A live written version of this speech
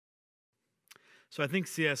So I think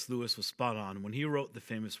C.S. Lewis was spot on when he wrote the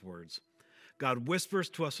famous words, God whispers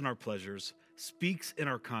to us in our pleasures, speaks in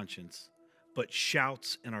our conscience, but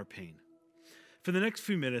shouts in our pain. For the next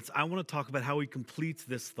few minutes, I want to talk about how he completes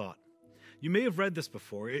this thought. You may have read this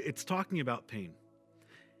before. It's talking about pain.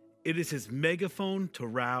 It is his megaphone to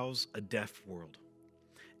rouse a deaf world.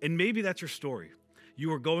 And maybe that's your story. You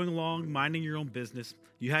were going along, minding your own business.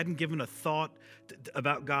 You hadn't given a thought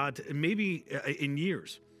about God, maybe in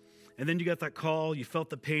years. And then you got that call, you felt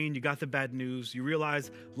the pain, you got the bad news, you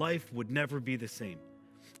realized life would never be the same.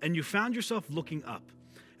 And you found yourself looking up.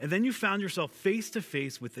 And then you found yourself face to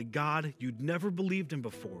face with a God you'd never believed in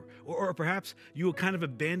before. Or perhaps you were kind of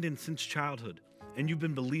abandoned since childhood, and you've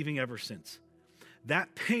been believing ever since.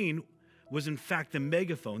 That pain was in fact the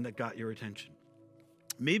megaphone that got your attention.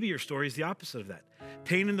 Maybe your story is the opposite of that.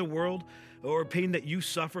 Pain in the world or pain that you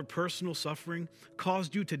suffered, personal suffering,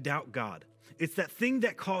 caused you to doubt God. It's that thing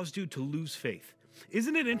that caused you to lose faith.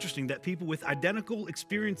 Isn't it interesting that people with identical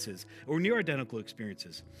experiences or near identical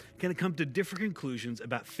experiences can come to different conclusions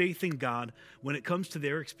about faith in God when it comes to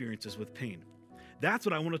their experiences with pain? That's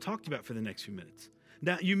what I want to talk to you about for the next few minutes.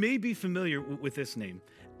 Now, you may be familiar with this name,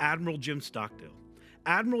 Admiral Jim Stockdale.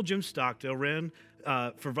 Admiral Jim Stockdale ran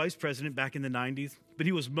for vice president back in the 90s, but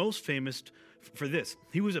he was most famous for this.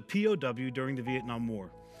 He was a POW during the Vietnam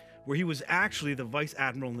War, where he was actually the vice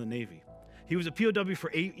admiral in the Navy. He was a POW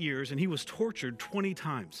for 8 years, and he was tortured 20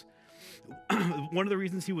 times. One of the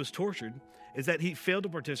reasons he was tortured is that he failed to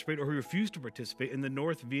participate, or he refused to participate in the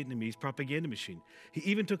North Vietnamese propaganda machine. He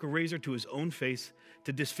even took a razor to his own face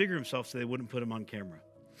to disfigure himself so they wouldn't put him on camera.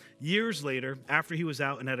 Years later, after he was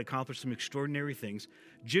out and had accomplished some extraordinary things,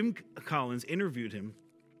 Jim Collins interviewed him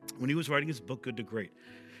when he was writing his book, Good to Great.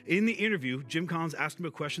 In the interview, Jim Collins asked him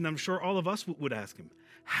a question that I'm sure all of us would ask him.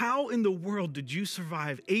 How in the world did you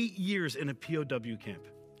survive 8 years in a POW camp?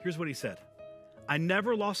 Here's what he said. I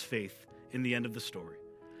never lost faith in the end of the story.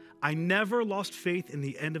 I never lost faith in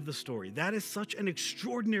the end of the story. That is such an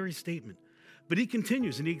extraordinary statement. But he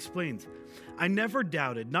continues and he explains, I never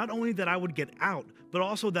doubted not only that I would get out, but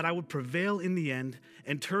also that I would prevail in the end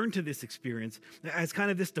and turn to this experience as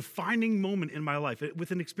kind of this defining moment in my life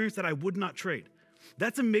with an experience that I would not trade.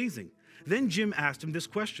 That's amazing. Then Jim asked him this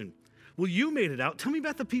question. Well, you made it out. Tell me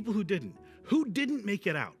about the people who didn't. Who didn't make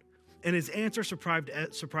it out? And his answer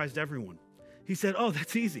surprised everyone. He said, oh,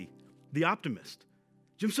 that's easy. The optimist.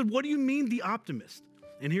 Jim said, what do you mean the optimist?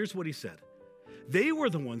 And here's what he said. They were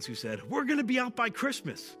the ones who said, we're going to be out by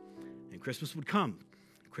Christmas. And Christmas would come.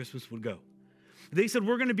 Christmas would go. They said,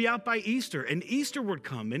 we're going to be out by Easter. And Easter would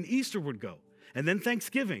come and Easter would go. And then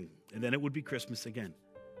Thanksgiving. And then it would be Christmas again.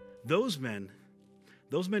 Those men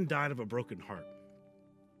died of a broken heart.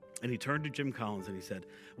 And he turned to Jim Collins and he said,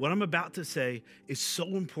 what I'm about to say is so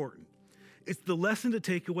important. It's the lesson to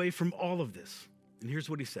take away from all of this. And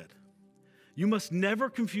here's what he said. You must never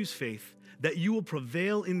confuse faith that you will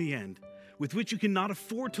prevail in the end, with which you cannot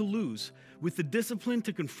afford to lose, with the discipline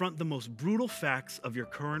to confront the most brutal facts of your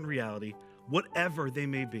current reality, whatever they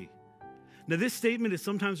may be. Now, this statement is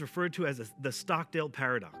sometimes referred to as the Stockdale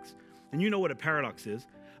paradox. And you know what a paradox is.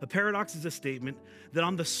 A paradox is a statement that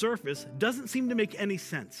on the surface doesn't seem to make any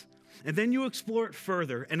sense. And then you explore it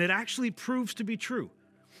further, and it actually proves to be true.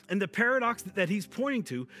 And the paradox that he's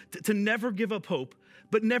pointing to never give up hope,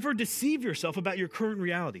 but never deceive yourself about your current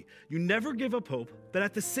reality. You never give up hope, but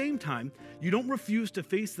at the same time, you don't refuse to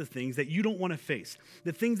face the things that you don't want to face,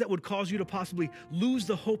 the things that would cause you to possibly lose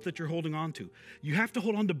the hope that you're holding on to. You have to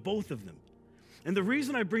hold on to both of them. And the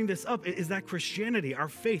reason I bring this up is that Christianity, our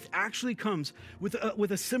faith, actually comes with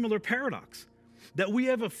a similar paradox, that we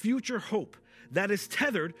have a future hope that is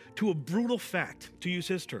tethered to a brutal fact, to use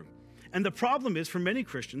his term. And the problem is, for many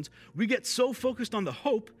Christians, we get so focused on the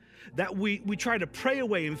hope that we try to pray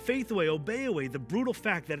away and faith away, obey away the brutal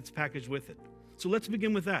fact that it's packaged with it. So let's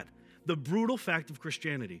begin with that. The brutal fact of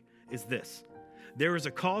Christianity is this. There is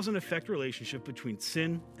a cause and effect relationship between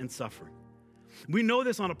sin and suffering. We know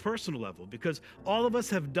this on a personal level because all of us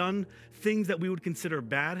have done things that we would consider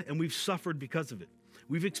bad, and we've suffered because of it.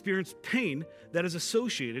 We've experienced pain that is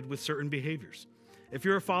associated with certain behaviors. If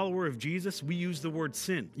you're a follower of Jesus, we use the word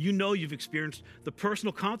sin. You know you've experienced the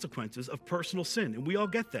personal consequences of personal sin, and we all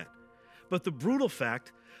get that. But the brutal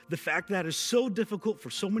fact, the fact that is so difficult for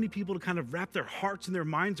so many people to kind of wrap their hearts and their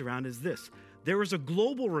minds around is this. There is a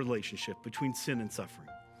global relationship between sin and suffering.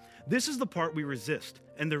 This is the part we resist,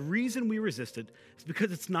 and the reason we resist it is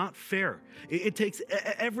because it's not fair. It takes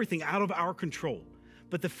everything out of our control.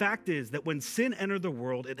 But the fact is that when sin entered the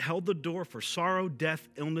world, it held the door for sorrow, death,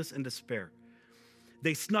 illness, and despair.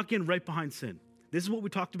 They snuck in right behind sin. This is what we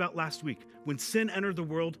talked about last week. When sin entered the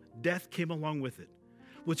world, death came along with it.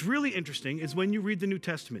 What's really interesting is when you read the New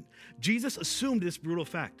Testament, Jesus assumed this brutal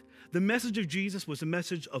fact. The message of Jesus was a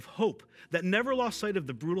message of hope that never lost sight of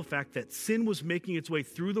the brutal fact that sin was making its way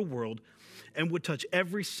through the world and would touch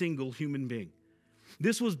every single human being.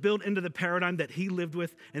 This was built into the paradigm that he lived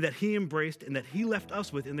with and that he embraced and that he left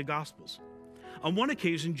us with in the Gospels. On one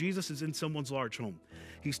occasion, Jesus is in someone's large home.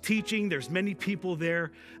 He's teaching. There's many people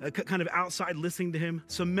there kind of outside listening to him.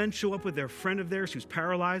 Some men show up with their friend of theirs who's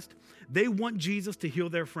paralyzed. They want Jesus to heal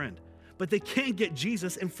their friend, but they can't get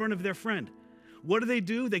Jesus in front of their friend. What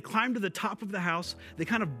do? They climb to the top of the house. They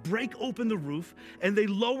kind of break open the roof, and they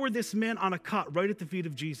lower this man on a cot right at the feet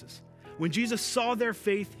of Jesus. When Jesus saw their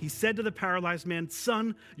faith, he said to the paralyzed man,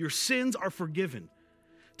 "Son, your sins are forgiven."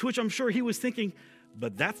 To which I'm sure he was thinking,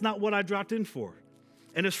 but that's not what I dropped in for.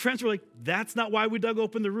 And his friends were like, that's not why we dug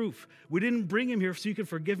open the roof. We didn't bring him here so you could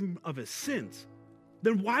forgive him of his sins.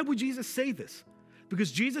 Then why would Jesus say this?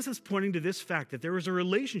 Because Jesus is pointing to this fact that there is a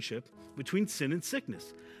relationship between sin and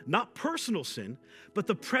sickness. Not personal sin, but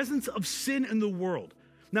the presence of sin in the world.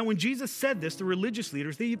 Now, when Jesus said this, the religious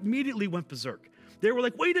leaders, they immediately went berserk. They were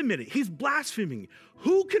like, wait a minute, he's blaspheming.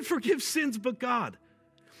 Who can forgive sins but God?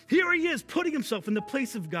 Here he is, putting himself in the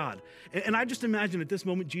place of God. And I just imagine at this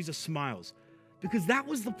moment, Jesus smiles, because that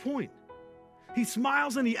was the point. He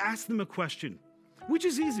smiles and he asks them a question. Which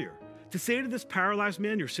is easier, to say to this paralyzed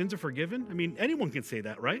man, your sins are forgiven? I mean, anyone can say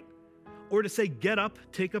that, right? Or to say, get up,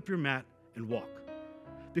 take up your mat, and walk.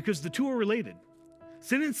 Because the two are related.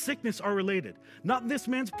 Sin and sickness are related. Not this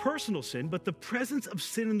man's personal sin, but the presence of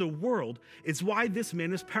sin in the world is why this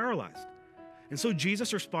man is paralyzed. And so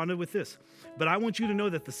Jesus responded with this, but I want you to know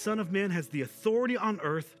that the Son of Man has the authority on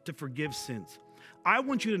earth to forgive sins. I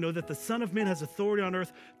want you to know that the Son of Man has authority on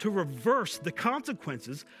earth to reverse the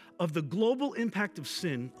consequences of the global impact of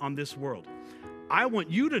sin on this world. I want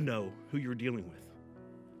you to know who you're dealing with.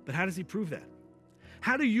 But how does he prove that?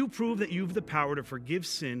 How do you prove that you have the power to forgive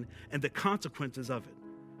sin and the consequences of it?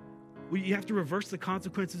 Well, you have to reverse the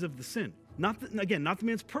consequences of the sin. Not the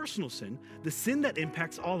man's personal sin, the sin that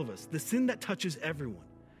impacts all of us, the sin that touches everyone.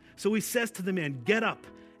 So he says to the man, get up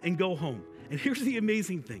and go home. And here's the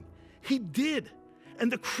amazing thing. He did.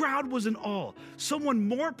 And the crowd was in awe. Someone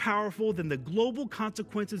more powerful than the global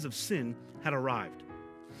consequences of sin had arrived.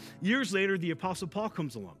 Years later, the Apostle Paul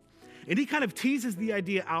comes along. And he kind of teases the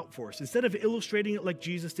idea out for us. Instead of illustrating it like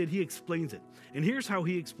Jesus did, he explains it. And here's how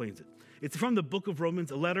he explains it. It's from the book of Romans,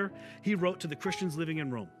 a letter he wrote to the Christians living in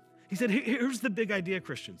Rome. He said, here's the big idea,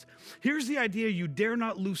 Christians. Here's the idea you dare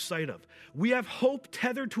not lose sight of. We have hope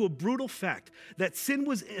tethered to a brutal fact that sin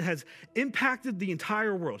has impacted the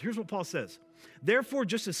entire world. Here's what Paul says. Therefore,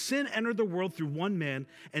 just as sin entered the world through one man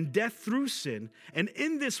and death through sin, and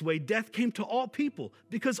in this way death came to all people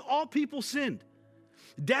because all people sinned.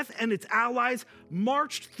 Death and its allies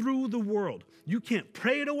marched through the world. You can't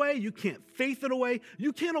pray it away. You can't faith it away.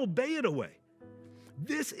 You can't obey it away.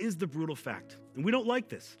 This is the brutal fact. And we don't like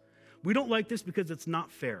this. We don't like this because it's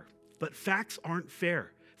not fair. But facts aren't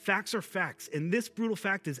fair. Facts are facts. And this brutal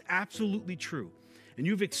fact is absolutely true. And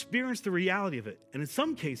you've experienced the reality of it. And in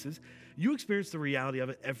some cases, you experience the reality of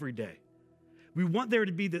it every day. We want there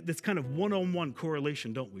to be this kind of one-on-one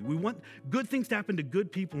correlation, don't we? We want good things to happen to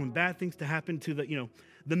good people and bad things to happen to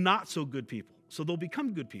the not so good people. So they'll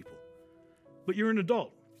become good people. But you're an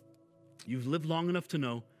adult. You've lived long enough to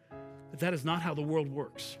know that is not how the world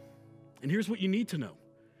works. And here's what you need to know.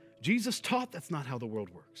 Jesus taught that's not how the world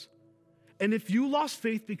works. And if you lost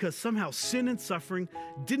faith because somehow sin and suffering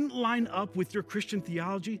didn't line up with your Christian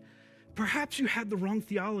theology, perhaps you had the wrong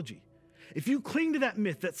theology. If you cling to that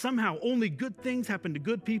myth that somehow only good things happen to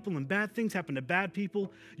good people and bad things happen to bad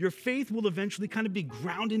people, your faith will eventually kind of be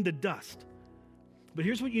ground into dust. But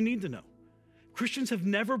here's what you need to know. Christians have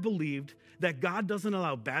never believed that God doesn't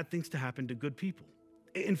allow bad things to happen to good people.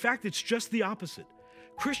 In fact, it's just the opposite.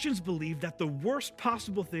 Christians believe that the worst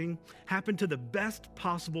possible thing happened to the best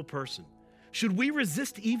possible person. Should we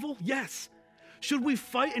resist evil? Yes. Should we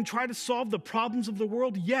fight and try to solve the problems of the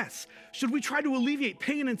world? Yes. Should we try to alleviate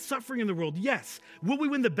pain and suffering in the world? Yes. Will we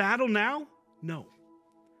win the battle now? No.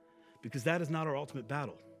 Because that is not our ultimate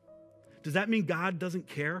battle. Does that mean God doesn't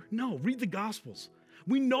care? No. Read the Gospels.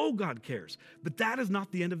 We know God cares, but that is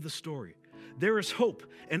not the end of the story. There is hope,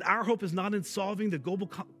 and our hope is not in solving the global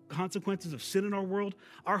consequences of sin in our world.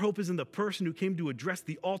 Our hope is in the person who came to address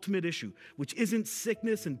the ultimate issue, which isn't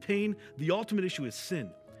sickness and pain. The ultimate issue is sin.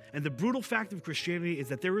 And the brutal fact of Christianity is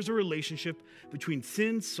that there is a relationship between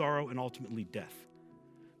sin, sorrow, and ultimately death.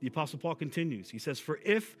 The Apostle Paul continues. He says, for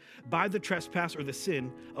if by the trespass or the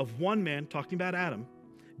sin of one man, talking about Adam,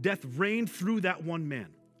 death reigned through that one man.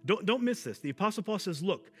 Don't miss this. The Apostle Paul says,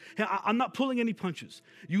 look, I'm not pulling any punches.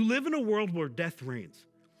 You live in a world where death reigns.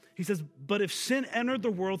 He says, but if sin entered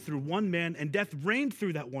the world through one man and death reigned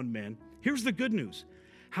through that one man, here's the good news.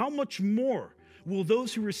 How much more will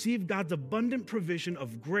those who receive God's abundant provision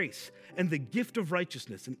of grace and the gift of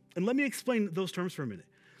righteousness? And let me explain those terms for a minute.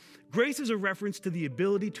 Grace is a reference to the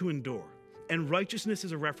ability to endure, and righteousness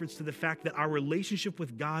is a reference to the fact that our relationship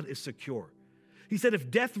with God is secure. He said,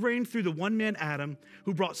 if death reigned through the one man Adam,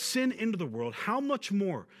 who brought sin into the world, how much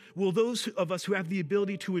more will those of us who have the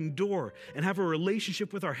ability to endure and have a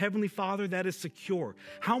relationship with our Heavenly Father that is secure,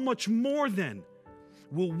 how much more then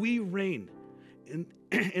will we reign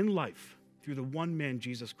in life through the one man,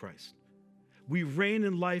 Jesus Christ? We reign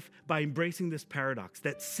in life by embracing this paradox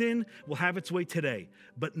that sin will have its way today,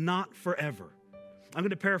 but not forever. I'm going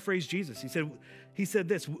to paraphrase Jesus. He said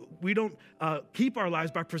this, we don't keep our lives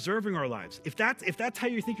by preserving our lives. If that's how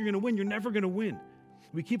you think you're going to win, you're never going to win.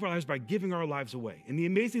 We keep our lives by giving our lives away. And the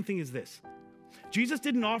amazing thing is this, Jesus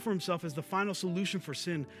didn't offer himself as the final solution for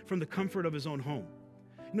sin from the comfort of his own home.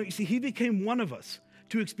 You see, he became one of us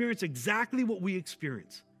to experience exactly what we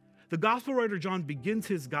experience. The gospel writer John begins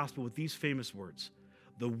his gospel with these famous words,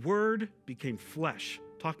 the Word became flesh,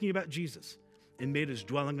 talking about Jesus, and made his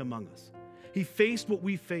dwelling among us. He faced what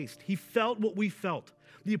we faced. He felt what we felt.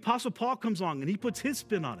 The Apostle Paul comes along and he puts his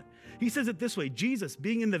spin on it. He says it this way, Jesus,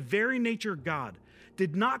 being in the very nature of God,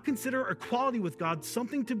 did not consider equality with God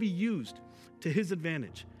something to be used to his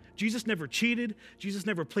advantage. Jesus never cheated. Jesus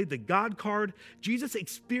never played the God card. Jesus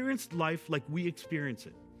experienced life like we experience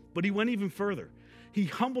it. But he went even further. He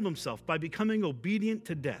humbled himself by becoming obedient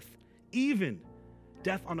to death, even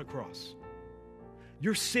death on a cross.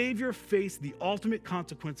 Your Savior faced the ultimate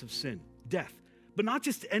consequence of sin, death, but not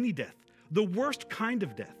just any death, the worst kind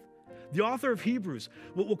of death. The author of Hebrews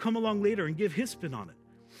will come along later and give his spin on it.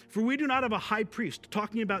 For we do not have a high priest,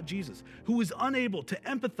 talking about Jesus, who is unable to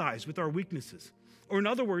empathize with our weaknesses. Or in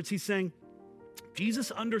other words, he's saying,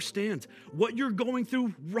 Jesus understands what you're going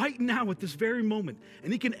through right now at this very moment,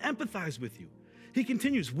 and he can empathize with you. He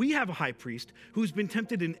continues, we have a high priest who's been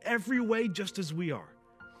tempted in every way just as we are.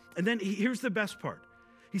 And then here's the best part.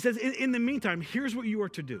 He says, in the meantime, here's what you are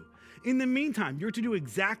to do. In the meantime, you're to do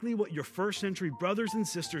exactly what your first century brothers and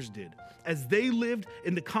sisters did as they lived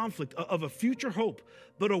in the conflict of a future hope,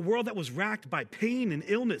 but a world that was racked by pain and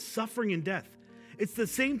illness, suffering and death. It's the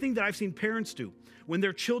same thing that I've seen parents do when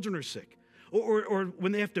their children are sick or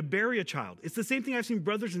when they have to bury a child. It's the same thing I've seen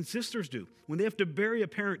brothers and sisters do when they have to bury a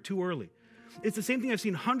parent too early. It's the same thing I've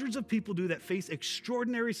seen hundreds of people do that face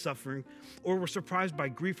extraordinary suffering or were surprised by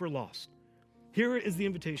grief or loss. Here is the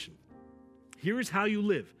invitation. Here is how you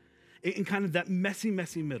live in kind of that messy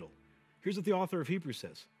middle. Here's what the author of Hebrews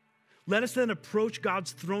says. Let us then approach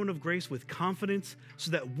God's throne of grace with confidence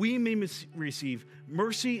so that we may receive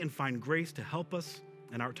mercy and find grace to help us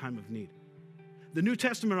in our time of need. The New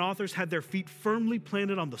Testament authors had their feet firmly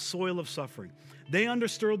planted on the soil of suffering. They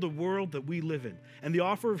understood the world that we live in. And the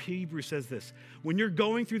author of Hebrews says this, when you're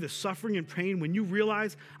going through the suffering and pain, when you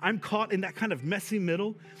realize I'm caught in that kind of messy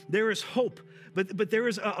middle, there is hope. But there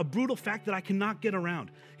is a brutal fact that I cannot get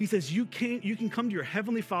around. He says you can come to your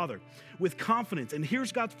Heavenly Father with confidence. And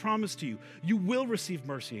here's God's promise to you. You will receive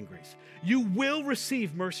mercy and grace. You will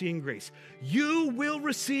receive mercy and grace. You will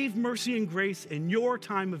receive mercy and grace in your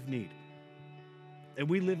time of need. And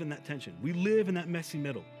we live in that tension. We live in that messy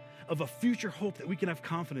middle of a future hope that we can have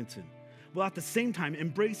confidence in, while at the same time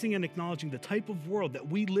embracing and acknowledging the type of world that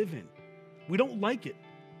we live in. We don't like it,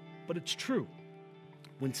 but it's true.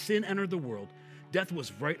 When sin entered the world, death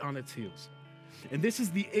was right on its heels. And this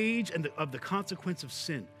is the age of the consequence of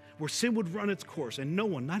sin, where sin would run its course, and no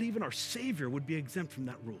one, not even our Savior, would be exempt from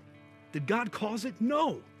that rule. Did God cause it?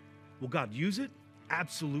 No. Will God use it?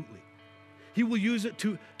 Absolutely. He will use it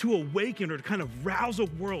to awaken or to kind of rouse a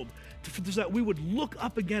world so that we would look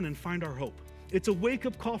up again and find our hope. It's a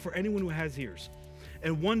wake-up call for anyone who has ears.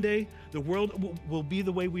 And one day, the world will be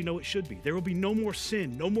the way we know it should be. There will be no more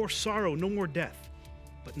sin, no more sorrow, no more death.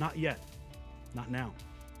 But not yet. Not now.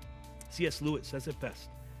 C.S. Lewis says it best.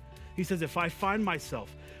 He says, if I find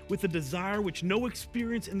myself with a desire which no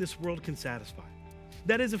experience in this world can satisfy,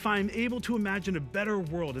 that is, if I am able to imagine a better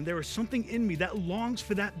world and there is something in me that longs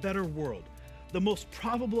for that better world, the most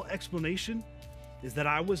probable explanation is that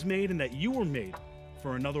I was made and that you were made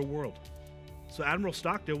for another world. So Admiral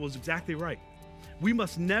Stockdale was exactly right. We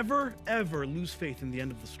must never, ever lose faith in the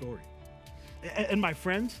end of the story. And my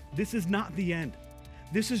friends, this is not the end.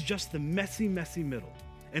 This is just the messy middle.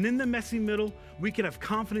 And in the messy middle, we can have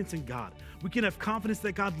confidence in God. We can have confidence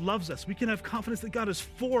that God loves us. We can have confidence that God is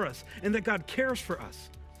for us and that God cares for us.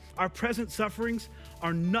 Our present sufferings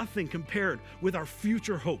are nothing compared with our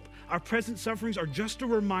future hope. Our present sufferings are just a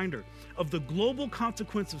reminder of the global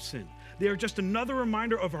consequence of sin, They are just another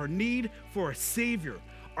reminder of our need for a Savior.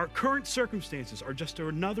 Our current circumstances are just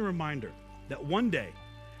another reminder that one day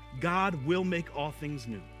God will make all things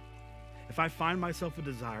new. If I find myself a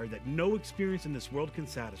desire that no experience in this world can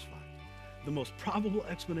satisfy, the most probable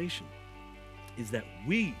explanation is that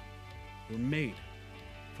we were made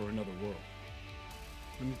for another world.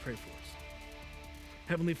 Let me pray for us.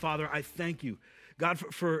 Heavenly Father, I thank you, God,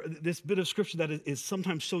 for this bit of scripture that is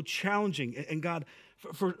sometimes so challenging. And God,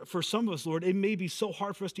 for some of us, Lord, it may be so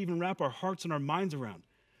hard for us to even wrap our hearts and our minds around.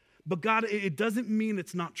 But God, it doesn't mean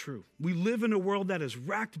it's not true. We live in a world that is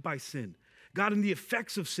racked by sin. God, and the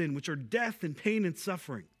effects of sin, which are death and pain and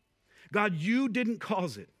suffering. God, you didn't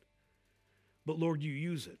cause it, but Lord, you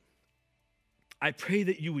use it. I pray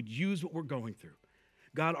that you would use what we're going through.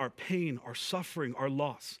 God, our pain, our suffering, our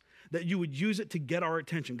loss, that you would use it to get our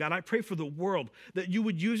attention. God, I pray for the world that you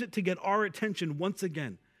would use it to get our attention once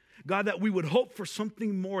again. God, that we would hope for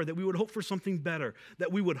something more, that we would hope for something better,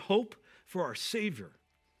 that we would hope for our Savior,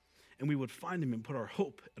 and we would find him and put our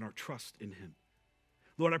hope and our trust in him.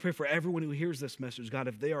 Lord, I pray for everyone who hears this message, God,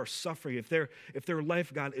 if they are suffering, if their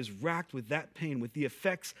life, God, is racked with that pain, with the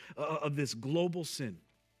effects of this global sin,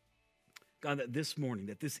 God, that this morning,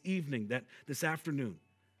 that this evening, that this afternoon,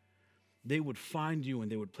 they would find you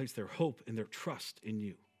and they would place their hope and their trust in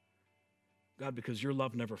you. God, because your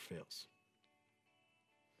love never fails.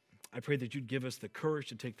 I pray that you'd give us the courage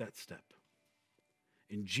to take that step.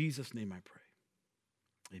 In Jesus' name I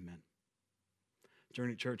pray. Amen.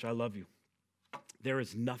 Journey Church, I love you. There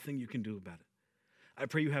is nothing you can do about it. I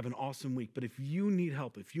pray you have an awesome week. But if you need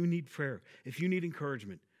help, if you need prayer, if you need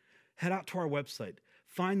encouragement, head out to our website.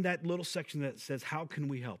 Find that little section that says, how can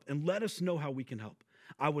we help? And let us know how we can help.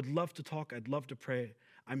 I would love to talk. I'd love to pray.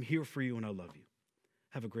 I'm here for you and I love you.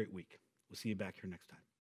 Have a great week. We'll see you back here next time.